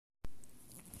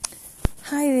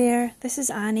Hi there, this is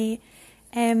Annie.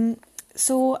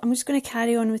 So I'm just going to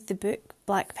carry on with the book,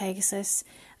 Black Pegasus,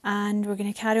 and we're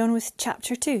going to carry on with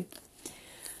Chapter 2.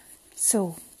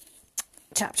 So,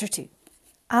 Chapter 2.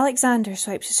 Alexander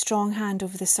swiped a strong hand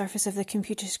over the surface of the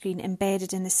computer screen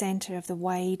embedded in the centre of the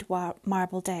wide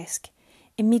marble desk.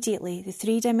 Immediately, the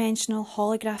three-dimensional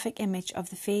holographic image of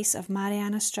the face of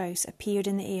Mariana Strauss appeared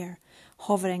in the air,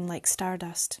 hovering like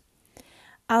stardust.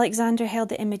 Alexander held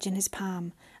the image in his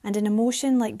palm, and in a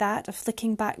motion like that of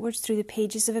flicking backwards through the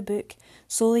pages of a book,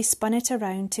 slowly spun it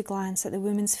around to glance at the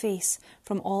woman's face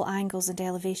from all angles and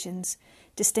elevations,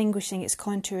 distinguishing its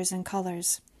contours and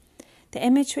colours. The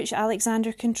image which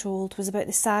Alexander controlled was about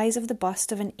the size of the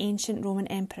bust of an ancient Roman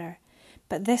emperor,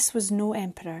 but this was no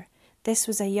emperor. This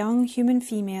was a young human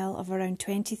female of around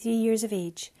 23 years of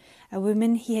age, a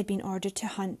woman he had been ordered to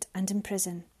hunt and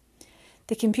imprison.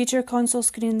 The computer console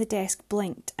screen on the desk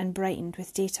blinked and brightened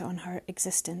with data on her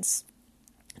existence.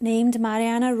 Named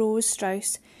Mariana Rose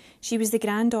Strauss, she was the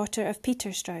granddaughter of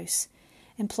Peter Strauss.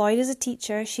 Employed as a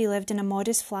teacher, she lived in a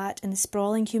modest flat in the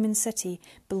sprawling human city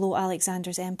below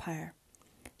Alexander's empire.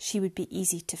 She would be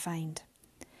easy to find.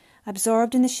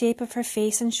 Absorbed in the shape of her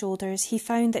face and shoulders, he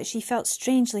found that she felt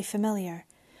strangely familiar.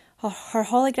 Her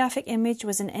holographic image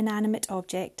was an inanimate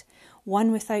object,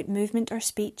 one without movement or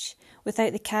speech,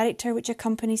 without the character which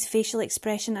accompanies facial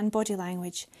expression and body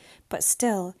language, but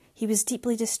still he was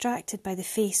deeply distracted by the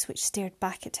face which stared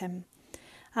back at him.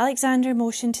 Alexander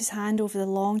motioned his hand over the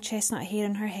long chestnut hair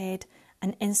on her head,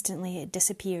 and instantly it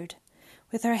disappeared.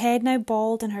 With her head now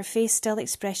bald and her face still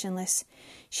expressionless,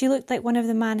 she looked like one of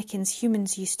the mannequins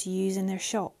humans used to use in their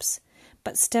shops.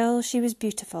 But still she was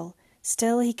beautiful.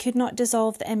 Still he could not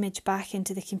dissolve the image back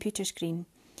into the computer screen.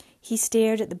 He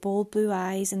stared at the bold blue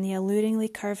eyes and the alluringly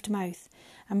curved mouth,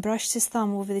 and brushed his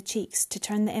thumb over the cheeks to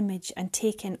turn the image and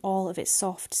take in all of its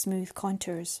soft, smooth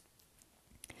contours.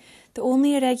 The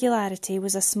only irregularity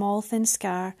was a small, thin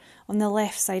scar on the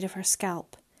left side of her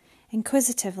scalp.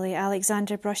 Inquisitively,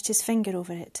 Alexander brushed his finger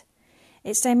over it.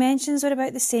 Its dimensions were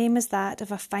about the same as that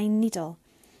of a fine needle.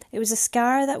 It was a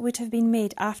scar that would have been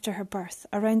made after her birth,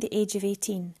 around the age of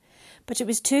 18, but it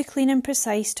was too clean and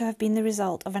precise to have been the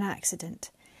result of an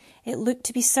accident. It looked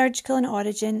to be surgical in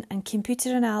origin, and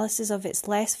computer analysis of its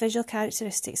less visual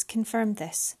characteristics confirmed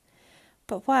this.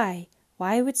 But why?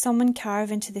 Why would someone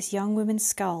carve into this young woman's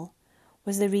skull?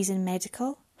 Was the reason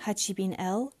medical? Had she been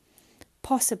ill?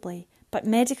 Possibly, but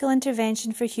medical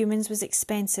intervention for humans was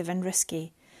expensive and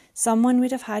risky. Someone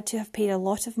would have had to have paid a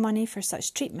lot of money for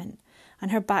such treatment,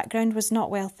 and her background was not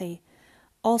wealthy.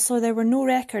 Also, there were no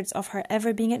records of her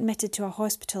ever being admitted to a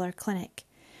hospital or clinic.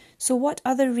 So what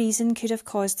other reason could have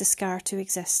caused the scar to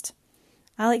exist?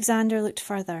 Alexander looked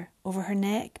further, over her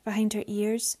neck, behind her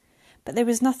ears, but there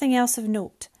was nothing else of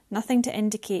note, nothing to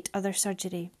indicate other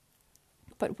surgery.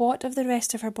 But what of the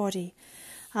rest of her body?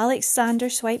 Alexander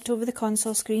swiped over the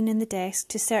console screen in the desk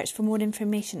to search for more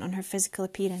information on her physical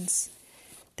appearance.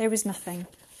 There was nothing,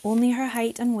 only her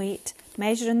height and weight,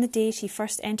 measured on the day she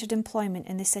first entered employment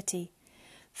in the city.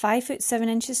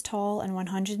 5'7" tall and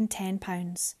 110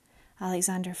 pounds.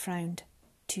 Alexander frowned.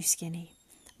 Too skinny.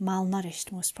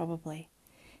 Malnourished, most probably.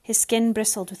 His skin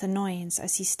bristled with annoyance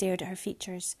as he stared at her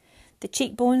features. The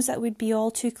cheekbones that would be all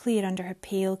too clear under her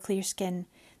pale, clear skin.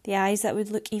 The eyes that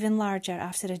would look even larger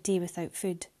after a day without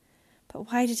food.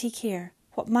 But why did he care?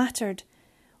 What matter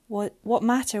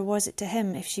was it to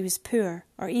him if she was poor,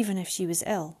 or even if she was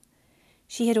ill?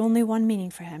 She had only one meaning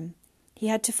for him. He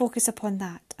had to focus upon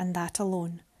that, and that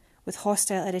alone. With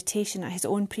hostile irritation at his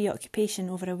own preoccupation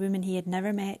over a woman he had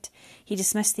never met, he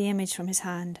dismissed the image from his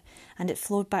hand, and it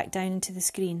flowed back down into the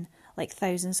screen like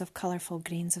thousands of colourful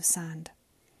grains of sand.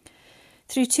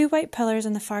 Through two white pillars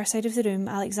on the far side of the room,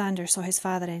 Alexander saw his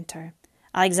father enter.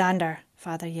 "Alexander,"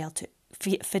 Fedor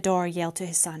yelled to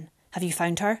his son. "Have you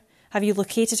found her? Have you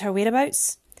located her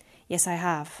whereabouts?" "Yes, I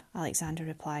have," Alexander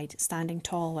replied, standing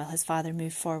tall while his father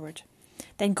moved forward.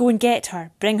 "Then go and get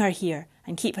her, bring her here,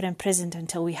 and keep her imprisoned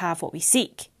until we have what we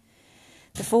seek."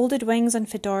 The folded wings on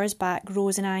Fedor's back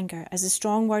rose in anger as the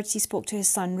strong words he spoke to his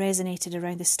son resonated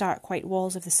around the stark white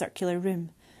walls of the circular room.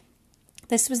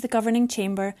 This was the governing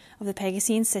chamber of the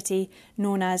Pegasean city,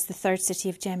 known as the Third City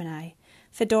of Gemini.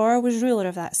 Fedor was ruler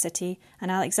of that city, and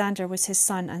Alexander was his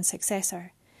son and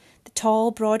successor. The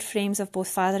tall, broad frames of both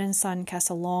father and son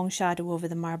cast a long shadow over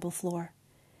the marble floor.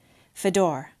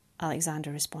 "Fedor,"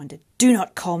 Alexander responded. "Do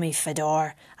not call me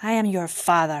Fedor. I am your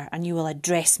father, and you will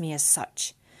address me as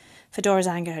such." Fedor's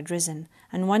anger had risen,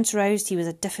 and once roused he was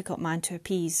a difficult man to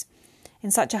appease. In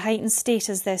such a heightened state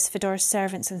as this, Fedor's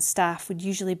servants and staff would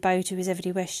usually bow to his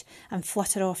every wish and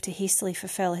flutter off to hastily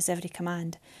fulfil his every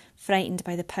command, frightened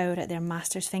by the power at their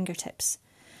master's fingertips.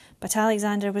 But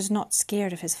Alexander was not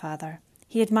scared of his father.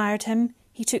 He admired him,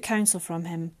 he took counsel from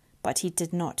him, but he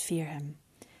did not fear him.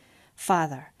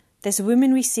 "Father, this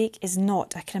woman we seek is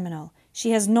not a criminal.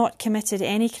 She has not committed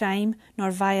any crime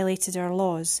nor violated our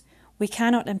laws. We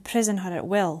cannot imprison her at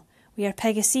will. We are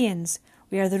Pegaseans.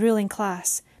 We are the ruling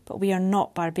class, but we are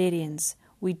not barbarians.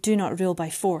 We do not rule by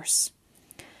force."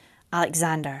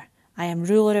 "Alexander, I am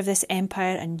ruler of this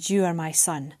empire and you are my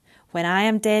son. When I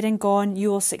am dead and gone, you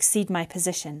will succeed my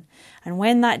position. And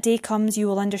when that day comes, you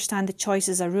will understand the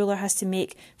choices a ruler has to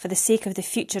make for the sake of the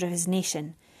future of his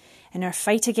nation. In our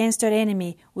fight against our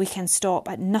enemy, we can stop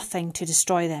at nothing to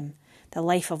destroy them. The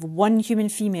life of one human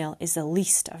female is the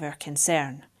least of our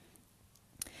concern."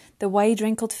 The wide,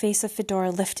 wrinkled face of Fedor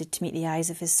lifted to meet the eyes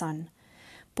of his son.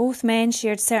 Both men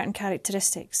shared certain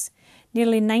characteristics.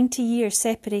 Nearly 90 years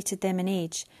separated them in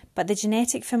age, but the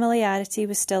genetic familiarity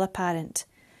was still apparent.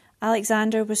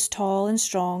 Alexander was tall and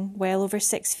strong, well over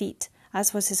 6 feet,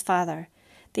 as was his father.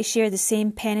 They shared the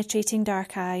same penetrating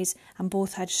dark eyes and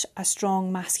both had a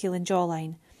strong masculine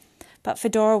jawline. But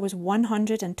Fedor was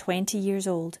 120 years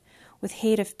old, with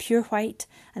hair of pure white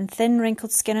and thin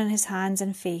wrinkled skin on his hands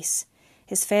and face.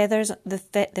 His feathers,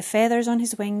 the feathers on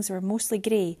his wings were mostly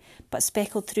grey, but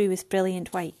speckled through with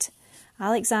brilliant white.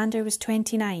 Alexander was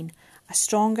 29, a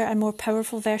stronger and more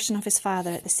powerful version of his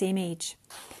father at the same age.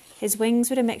 His wings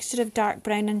were a mixture of dark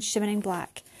brown and shimmering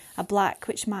black, a black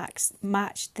which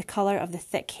matched the colour of the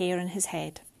thick hair on his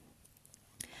head.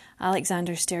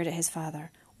 Alexander stared at his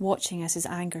father, watching as his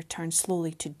anger turned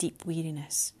slowly to deep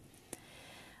weariness.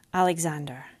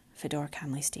 "Alexander," Fedor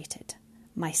calmly stated,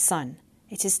 "my son,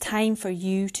 it is time for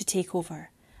you to take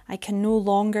over. I can no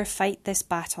longer fight this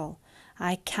battle.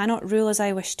 I cannot rule as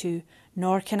I wish to,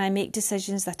 nor can I make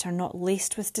decisions that are not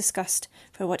laced with disgust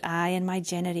for what I and my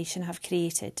generation have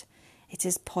created. It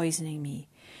is poisoning me.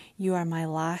 You are my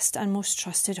last and most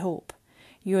trusted hope.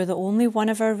 You are the only one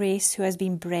of our race who has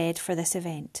been bred for this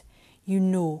event. You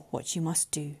know what you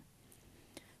must do."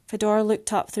 Fedor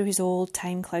looked up through his old,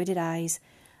 time-clouded eyes,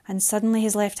 and suddenly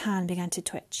his left hand began to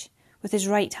twitch. With his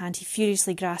right hand he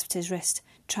furiously grasped his wrist,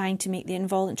 trying to make the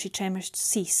involuntary tremors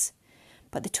cease.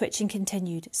 But the twitching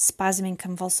continued, spasming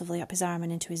convulsively up his arm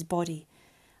and into his body.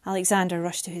 Alexander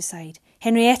rushed to his side.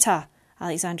 "Henrietta!"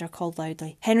 Alexander called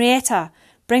loudly. "Henrietta!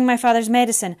 Bring my father's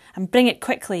medicine, and bring it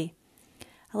quickly!"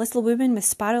 A little woman with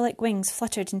sparrow-like wings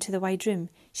fluttered into the wide room.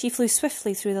 She flew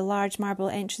swiftly through the large marble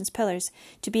entrance pillars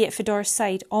to be at Fedor's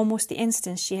side almost the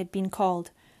instant she had been called.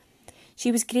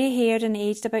 She was grey-haired and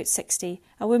aged about 60,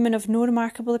 a woman of no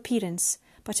remarkable appearance,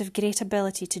 but of great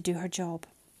ability to do her job.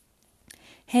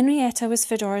 Henrietta was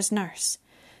Fedor's nurse.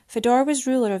 Fedor was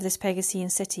ruler of this Pegasean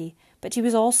city, but he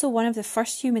was also one of the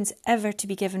first humans ever to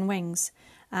be given wings,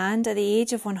 and at the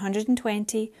age of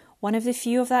 120, one of the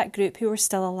few of that group who were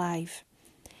still alive.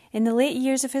 In the late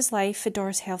years of his life,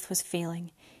 Fedor's health was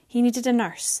failing. He needed a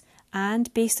nurse,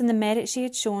 and, based on the merit she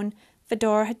had shown,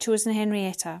 Fedor had chosen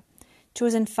Henrietta.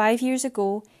 Chosen 5 years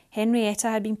ago, Henrietta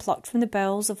had been plucked from the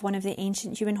bowels of one of the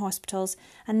ancient human hospitals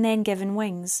and then given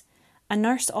wings. A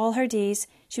nurse all her days,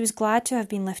 she was glad to have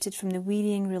been lifted from the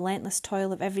wearying, relentless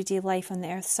toil of everyday life on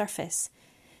the earth's surface.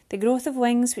 The growth of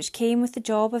wings which came with the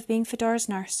job of being Fedor's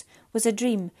nurse was a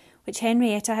dream which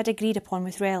Henrietta had agreed upon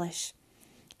with relish.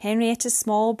 Henrietta's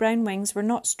small brown wings were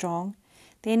not strong.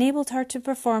 They enabled her to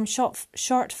perform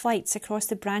short flights across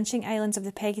the branching islands of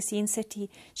the Pegasean city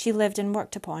she lived and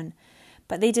worked upon,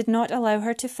 but they did not allow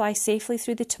her to fly safely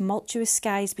through the tumultuous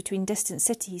skies between distant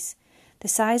cities. The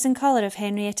size and colour of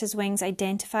Henrietta's wings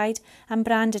identified and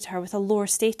branded her with a lower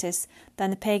status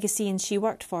than the Pegaseans she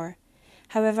worked for.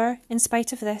 However, in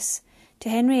spite of this, to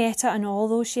Henrietta and all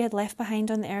those she had left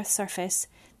behind on the earth's surface,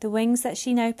 the wings that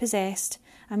she now possessed,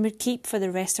 and would keep for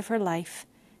the rest of her life,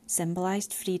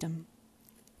 symbolised freedom.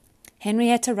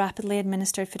 Henrietta rapidly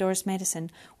administered Fedor's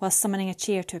medicine while summoning a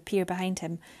chair to appear behind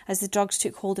him as the drugs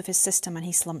took hold of his system and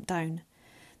he slumped down.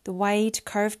 The wide,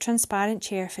 curved, transparent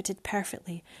chair fitted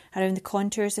perfectly around the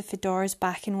contours of Fedor's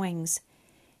back and wings.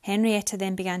 Henrietta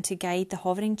then began to guide the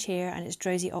hovering chair and its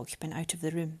drowsy occupant out of the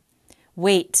room.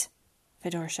 "Wait!"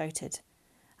 Fedor shouted.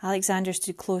 Alexander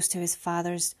stood close to his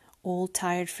father's old,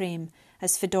 tired frame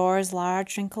as Fedor's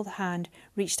large, wrinkled hand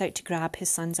reached out to grab his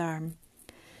son's arm.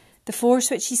 The force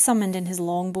which he summoned in his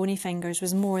long, bony fingers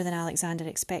was more than Alexander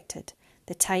expected.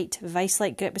 The tight,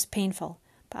 vice-like grip was painful,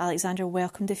 but Alexander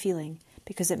welcomed the feeling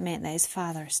because it meant that his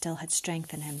father still had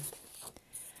strength in him.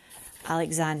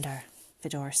 "Alexander,"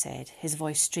 Fedor said, his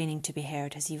voice straining to be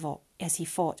heard as he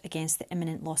fought against the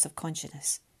imminent loss of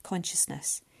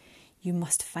consciousness. You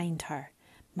must find her.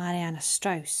 Marianna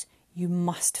Strauss, you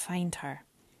must find her.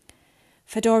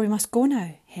 Fedor, we must go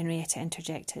now, Henrietta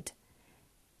interjected.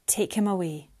 Take him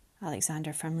away,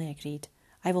 Alexander firmly agreed.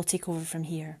 I will take over from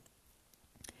here.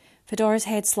 Fedor's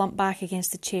head slumped back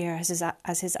against the chair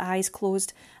as his eyes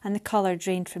closed and the colour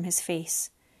drained from his face.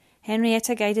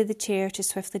 Henrietta guided the chair to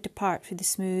swiftly depart through the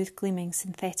smooth, gleaming,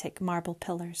 synthetic marble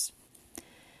pillars.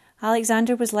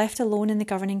 Alexander was left alone in the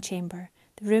governing chamber,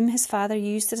 the room his father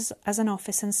used as an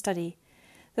office and study.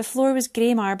 The floor was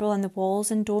grey marble and the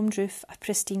walls and domed roof a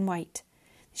pristine white.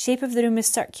 The shape of the room was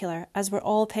circular, as were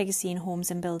all Pegasine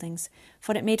homes and buildings,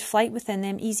 for it made flight within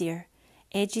them easier.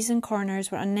 Edges and corners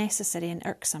were unnecessary and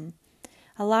irksome.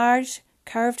 A large,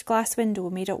 curved glass window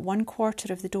made up 1/4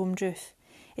 of the domed roof.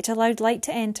 It allowed light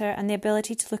to enter and the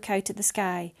ability to look out at the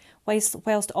sky,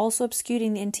 whilst also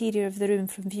obscuring the interior of the room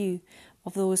from view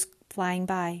of those flying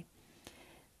by.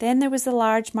 Then there was the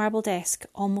large marble desk,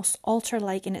 almost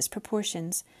altar-like in its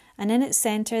proportions, and in its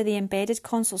centre the embedded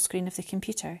console screen of the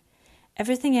computer.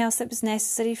 Everything else that was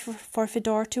necessary for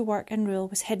Fedor to work and rule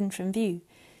was hidden from view,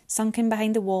 sunken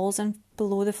behind the walls and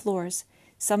below the floors,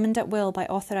 summoned at will by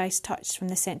authorised touch from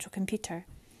the central computer.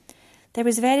 There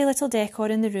was very little decor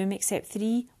in the room except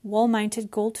 3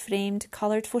 wall-mounted gold-framed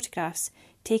coloured photographs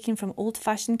taken from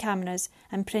old-fashioned cameras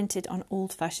and printed on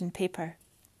old-fashioned paper.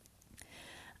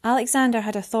 Alexander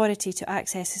had authority to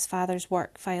access his father's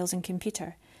work, files and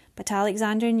computer, but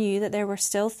Alexander knew that there were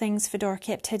still things Fedor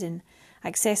kept hidden,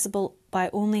 accessible by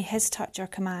only his touch or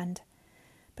command.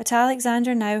 But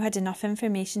Alexander now had enough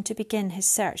information to begin his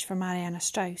search for Marianna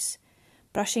Strauss.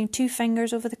 Brushing 2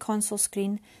 fingers over the console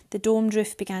screen, the domed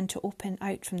roof began to open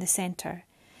out from the centre.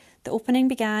 The opening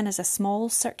began as a small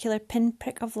circular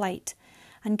pinprick of light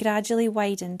and gradually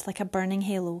widened like a burning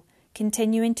halo,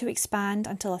 continuing to expand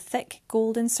until a thick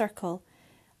golden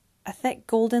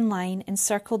line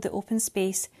encircled the open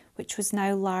space, which was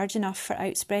now large enough for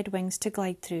outspread wings to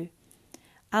glide through.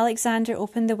 Alexander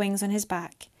opened the wings on his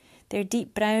back. Their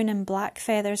deep brown and black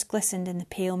feathers glistened in the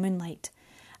pale moonlight,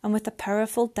 and with a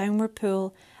powerful downward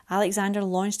pull, Alexander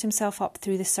launched himself up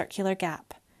through the circular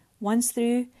gap. Once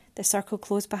through, the circle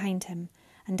closed behind him,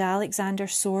 and Alexander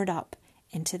soared up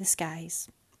into the skies.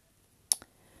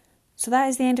 So that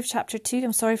is the end of chapter 2.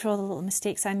 I'm sorry for all the little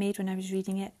mistakes I made when I was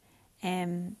reading it.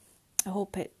 I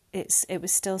hope it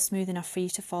was still smooth enough for you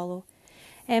to follow.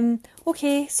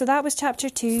 Okay, so that was chapter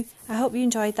 2. I hope you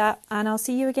enjoyed that, and I'll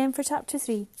see you again for chapter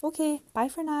 3. Okay, bye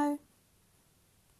for now.